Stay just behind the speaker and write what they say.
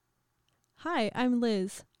Hi, I'm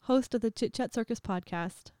Liz, host of the Chit Chat Circus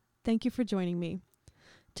podcast. Thank you for joining me.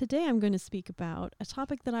 Today I'm going to speak about a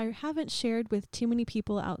topic that I haven't shared with too many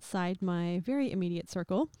people outside my very immediate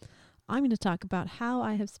circle. I'm going to talk about how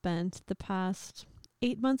I have spent the past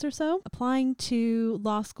 8 months or so applying to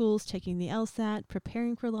law schools, taking the LSAT,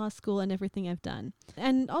 preparing for law school, and everything I've done.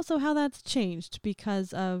 And also how that's changed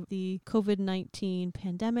because of the COVID-19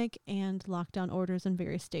 pandemic and lockdown orders in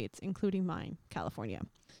various states, including mine, California.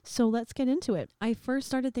 So let's get into it. I first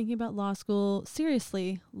started thinking about law school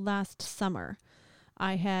seriously last summer.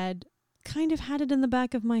 I had kind of had it in the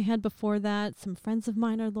back of my head before that. Some friends of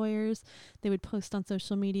mine are lawyers. They would post on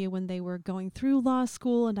social media when they were going through law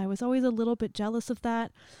school, and I was always a little bit jealous of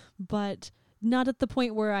that, but not at the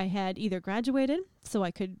point where I had either graduated so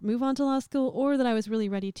I could move on to law school or that I was really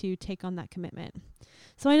ready to take on that commitment.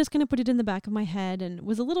 So I just kind of put it in the back of my head and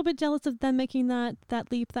was a little bit jealous of them making that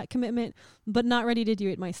leap, that commitment, but not ready to do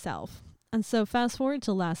it myself. And so fast forward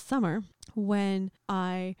to last summer when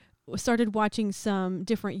I started watching some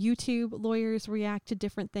different YouTube lawyers react to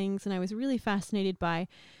different things, and I was really fascinated by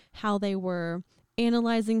how they were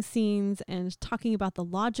analyzing scenes and talking about the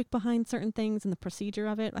logic behind certain things and the procedure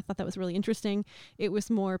of it. I thought that was really interesting. It was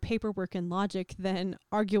more paperwork and logic than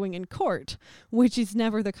arguing in court, which is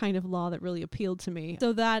never the kind of law that really appealed to me.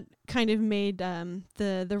 So that kind of made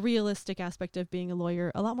the realistic aspect of being a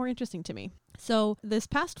lawyer a lot more interesting to me. So this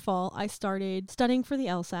past fall, I started studying for the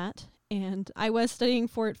LSAT. And I was studying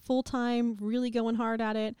for it full time, really going hard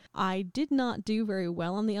at it. I did not do very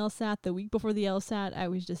well on the LSAT. The week before the LSAT, I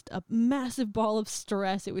was just a massive ball of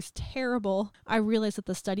stress. It was terrible. I realized that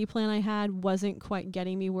the study plan I had wasn't quite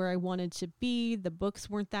getting me where I wanted to be. The books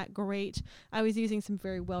weren't that great. I was using some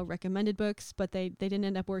very well recommended books, but they didn't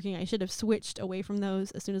end up working. I should have switched away from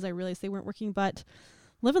those as soon as I realized they weren't working, but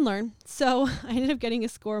live and learn. So I ended up getting a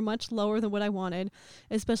score much lower than what I wanted,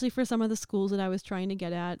 especially for some of the schools that I was trying to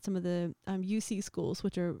get at, some of the UC schools,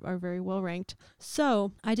 which are very well ranked.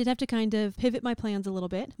 So I did have to kind of pivot my plans a little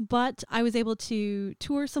bit, but I was able to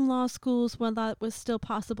tour some law schools when that was still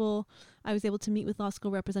possible. I was able to meet with law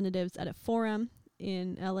school representatives at a forum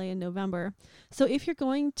in LA in November. So if you're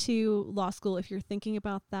going to law school, if you're thinking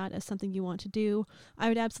about that as something you want to do, I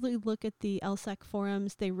would absolutely look at the LSEC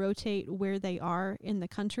forums. They rotate where they are in the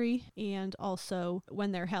country and also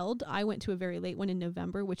when they're held. I went to a very late one in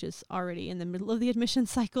November, which is already in the middle of the admission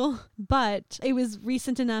cycle, but it was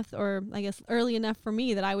recent enough, or I guess early enough for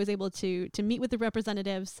me, that I was able to meet with the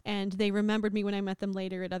representatives, and they remembered me when I met them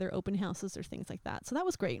later at other open houses or things like that. So that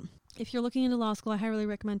was great. If you're looking into law school, I highly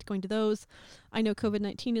recommend going to those. I know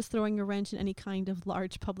COVID-19 is throwing a wrench in any kind of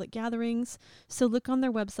large public gatherings, so look on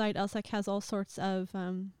their website. LSEC has all sorts of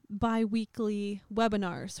bi-weekly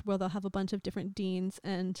webinars where they'll have a bunch of different deans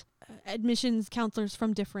and admissions counselors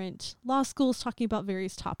from different law schools talking about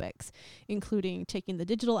various topics, including taking the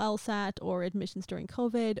digital LSAT or admissions during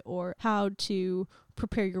COVID or how to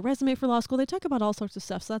prepare your resume for law school. They talk about all sorts of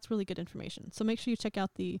stuff, so that's really good information. So make sure you check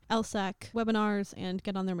out the LSAC webinars and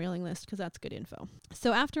get on their mailing list because that's good info.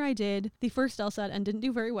 So after I did the first LSAT and didn't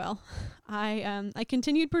do very well, I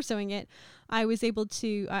continued pursuing it. I was able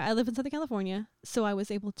to, I live in Southern California, so I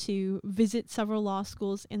was able to visit several law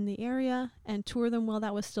schools in the area and tour them while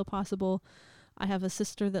that was still possible. I have a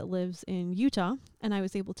sister that lives in Utah, and I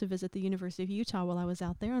was able to visit the University of Utah while I was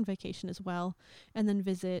out there on vacation as well, and then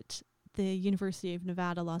visit the University of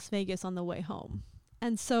Nevada, Las Vegas on the way home.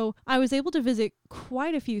 And so I was able to visit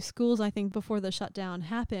quite a few schools, I think, before the shutdown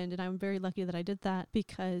happened. And I'm very lucky that I did that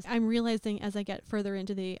because I'm realizing as I get further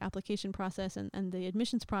into the application process and the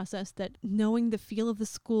admissions process that knowing the feel of the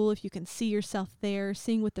school, if you can see yourself there,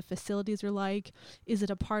 seeing what the facilities are like, is it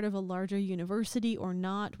a part of a larger university or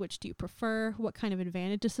not? Which do you prefer? What kind of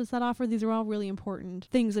advantages does that offer? These are all really important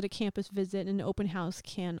things that a campus visit and an open house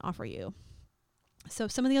can offer you. So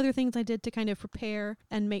some of the other things I did to kind of prepare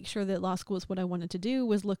and make sure that law school is what I wanted to do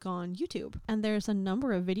was look on YouTube. And there's a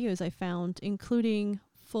number of videos I found, including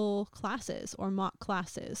full classes or mock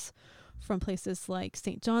classes from places like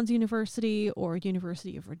St. John's University or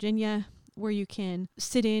University of Virginia, where you can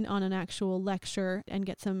sit in on an actual lecture and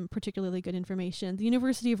get some particularly good information. The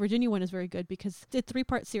University of Virginia one is very good because it's a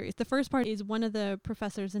 3-part series. The first part is one of the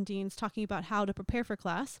professors and deans talking about how to prepare for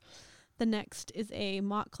class. The next is a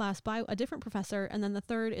mock class by a different professor. And then the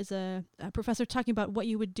third is a professor talking about what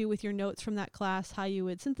you would do with your notes from that class, how you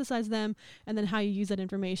would synthesize them, and then how you use that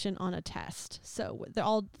information on a test. So they're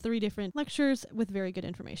all 3 different lectures with very good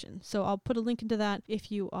information. So I'll put a link into that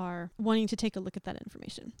if you are wanting to take a look at that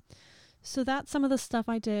information. So that's some of the stuff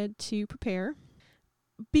I did to prepare.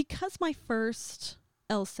 Because my first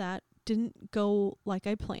LSAT didn't go like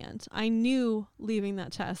I planned, I knew leaving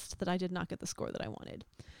that test that I did not get the score that I wanted.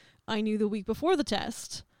 I knew the week before the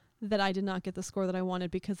test that I did not get the score that I wanted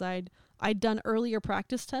because I'd done earlier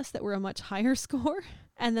practice tests that were a much higher score.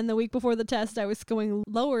 And then the week before the test, I was scoring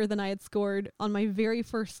lower than I had scored on my very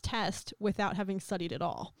first test without having studied at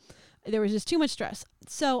all. There was just too much stress.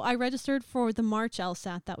 So I registered for the March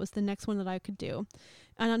LSAT. That was the next one that I could do.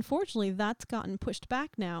 And unfortunately, that's gotten pushed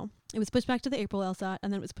back now. It was pushed back to the April LSAT,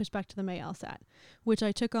 and then it was pushed back to the May LSAT, which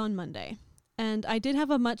I took on Monday. And I did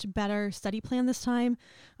have a much better study plan this time.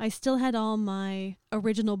 I still had all my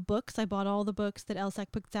original books. I bought all the books that LSAC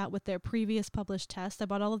puts out with their previous published tests. I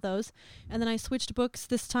bought all of those. And then I switched books.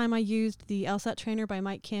 This time I used the LSAT Trainer by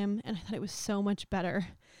Mike Kim, and I thought it was so much better.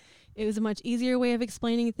 It was a much easier way of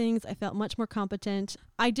explaining things. I felt much more competent.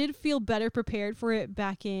 I did feel better prepared for it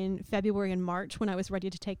back in February and March when I was ready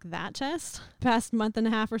to take that test. Past month and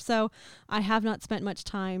a half or so, I have not spent much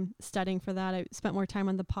time studying for that. I spent more time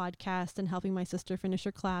on the podcast and helping my sister finish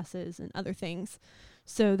her classes and other things.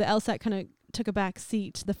 So the LSAT kind of took a back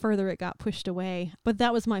seat the further it got pushed away. But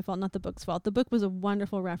that was my fault, not the book's fault. The book was a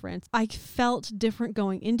wonderful reference. I felt different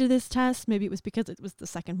going into this test. Maybe it was because it was the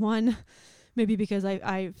second one. Maybe because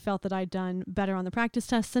I felt that I'd done better on the practice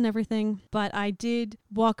tests and everything. But I did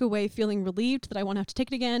walk away feeling relieved that I won't have to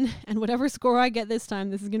take it again. And whatever score I get this time,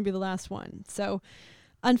 this is going to be the last one. So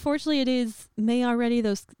unfortunately, it is May already.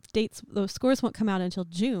 Those scores won't come out until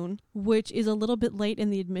June, which is a little bit late in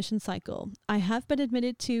the admission cycle. I have been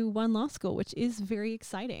admitted to one law school, which is very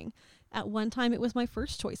exciting. At one time, it was my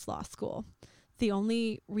first choice law school. The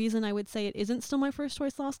only reason I would say it isn't still my first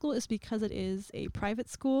choice law school is because it is a private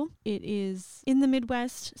school. It is in the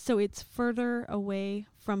Midwest, so it's further away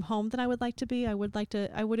from home than I would like to be. I would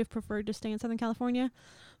have preferred to stay in Southern California,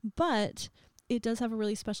 but it does have a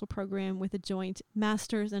really special program with a joint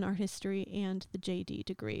master's in art history and the JD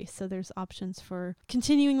degree. So there's options for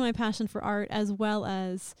continuing my passion for art as well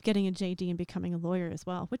as getting a JD and becoming a lawyer as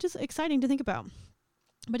well, which is exciting to think about.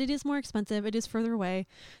 But it is more expensive. It is further away.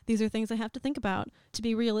 These are things I have to think about. To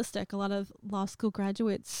be realistic, a lot of law school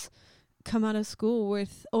graduates come out of school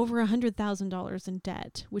with over $100,000 in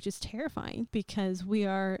debt, which is terrifying because we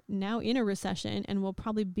are now in a recession and will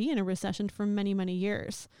probably be in a recession for many, many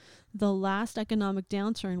years. The last economic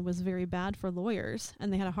downturn was very bad for lawyers,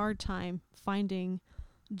 and they had a hard time finding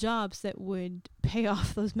jobs that would pay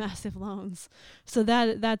off those massive loans. So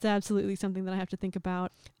that's absolutely something that I have to think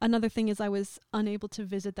about. Another thing is I was unable to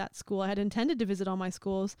visit that school. I had intended to visit all my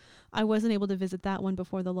schools. I wasn't able to visit that one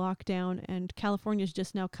before the lockdown, and California's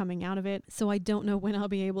just now coming out of it. So I don't know when I'll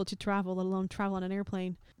be able to travel, let alone travel on an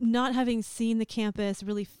airplane. Not having seen the campus,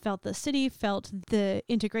 really felt the city, felt the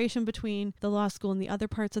integration between the law school and the other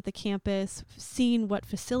parts of the campus, seen what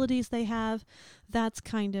facilities they have, that's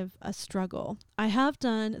kind of a struggle. I have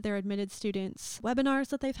done their admitted students webinars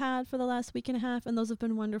that they've had for the last week and a half, and those have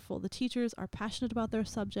been wonderful. The teachers are passionate about their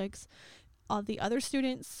subjects. The other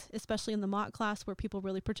students, especially in the mock class where people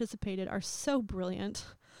really participated, are so brilliant.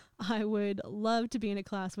 I would love to be in a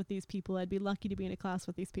class with these people. I'd be lucky to be in a class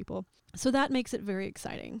with these people. So that makes it very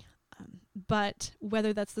exciting. But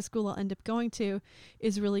whether that's the school I'll end up going to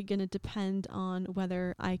is really going to depend on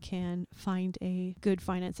whether I can find a good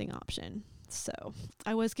financing option. So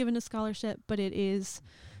I was given a scholarship, but it is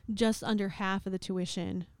just under half of the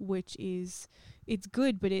tuition, which is, it's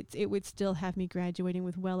good, but it would still have me graduating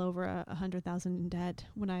with well over $100,000 in debt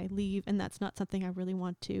when I leave. And that's not something I really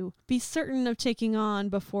want to be certain of taking on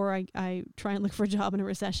before I try and look for a job in a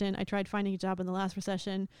recession. I tried finding a job in the last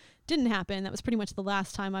recession. Didn't happen. That was pretty much the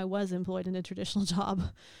last time I was employed in a traditional job.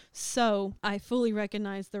 So I fully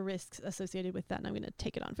recognize the risks associated with that, and I'm going to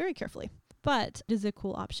take it on very carefully. But it is a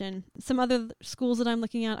cool option. Some other schools that I'm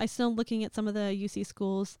looking at, I'm still looking at some of the UC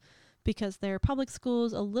schools because they're public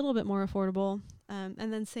schools, a little bit more affordable. And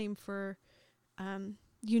then same for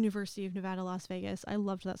University of Nevada, Las Vegas. I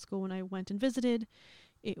loved that school when I went and visited.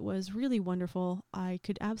 It was really wonderful. I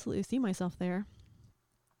could absolutely see myself there.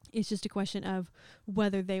 It's just a question of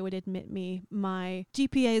whether they would admit me. My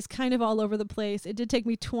GPA is kind of all over the place. It did take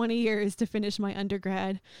me 20 years to finish my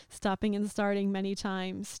undergrad, stopping and starting many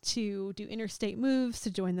times, to do interstate moves,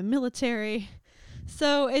 to join the military.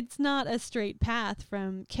 So it's not a straight path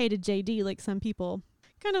from K to JD like some people.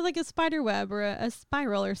 Kind of like a spider web or a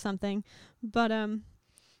spiral or something. But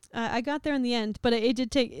I got there in the end. But it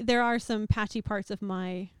did take, there are some patchy parts of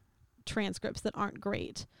my transcripts that aren't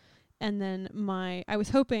great. And then I was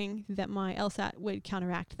hoping that my LSAT would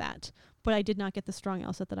counteract that, but I did not get the strong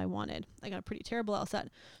LSAT that I wanted. I got a pretty terrible LSAT.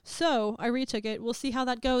 So I retook it. We'll see how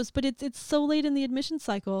that goes. But it's so late in the admission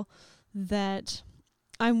cycle that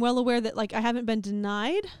I'm well aware that I haven't been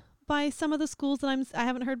denied by some of the schools that I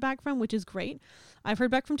haven't heard back from, which is great. I've heard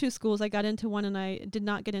back from 2 schools. I got into one and I did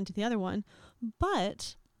not get into the other one.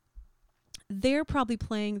 But they're probably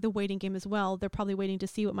playing the waiting game as well. They're probably waiting to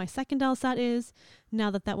see what my second LSAT is.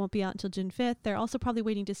 Now that won't be out until June 5th. They're also probably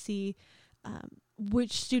waiting to see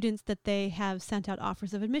which students that they have sent out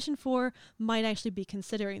offers of admission for might actually be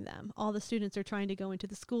considering them. All the students are trying to go into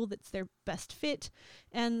the school that's their best fit,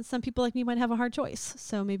 and some people like me might have a hard choice.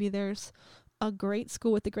 So maybe there's a great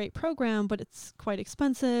school with a great program, but it's quite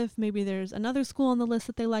expensive. Maybe there's another school on the list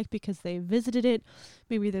that they like because they visited it.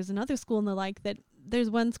 Maybe there's another school in the like that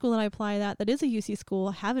there's one school that I apply that is a UC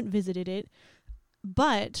school, haven't visited it,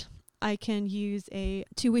 but I can use a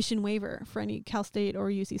tuition waiver for any Cal State or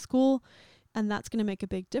UC school, and that's going to make a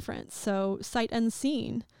big difference. So sight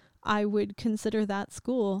unseen, I would consider that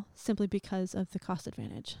school simply because of the cost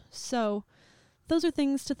advantage. So those are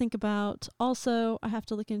things to think about. Also, I have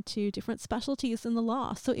to look into different specialties in the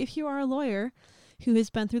law. So if you are a lawyer who has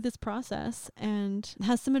been through this process and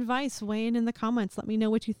has some advice, weigh in the comments. Let me know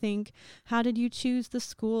what you think. How did you choose the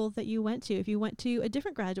school that you went to? If you went to a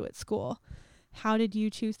different graduate school, how did you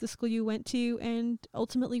choose the school you went to? And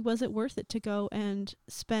ultimately, was it worth it to go and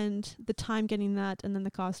spend the time getting that and then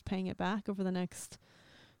the cost paying it back over the next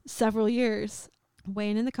several years?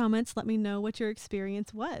 Weigh in the comments. Let me know what your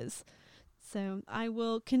experience was. So I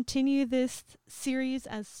will continue this series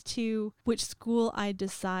as to which school I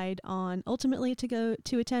decide on ultimately to go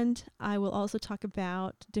to attend. I will also talk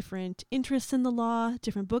about different interests in the law,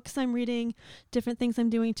 different books I'm reading, different things I'm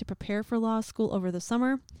doing to prepare for law school over the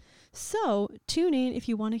summer. So tune in if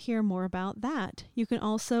you want to hear more about that. You can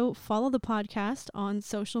also follow the podcast on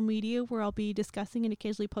social media, where I'll be discussing and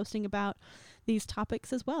occasionally posting about these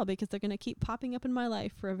topics as well, because they're going to keep popping up in my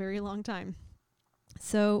life for a very long time.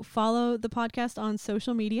 So follow the podcast on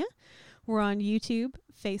social media. We're on YouTube,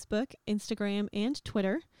 Facebook, Instagram, and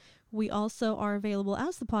Twitter. We also are available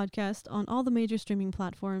as the podcast on all the major streaming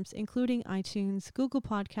platforms, including iTunes, Google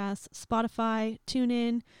Podcasts, Spotify,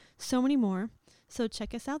 TuneIn, so many more. So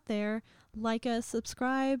check us out there, like us,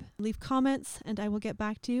 subscribe, leave comments, and I will get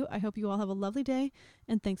back to you. I hope you all have a lovely day,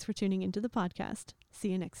 and thanks for tuning into the podcast. See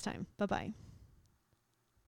you next time. Bye-bye.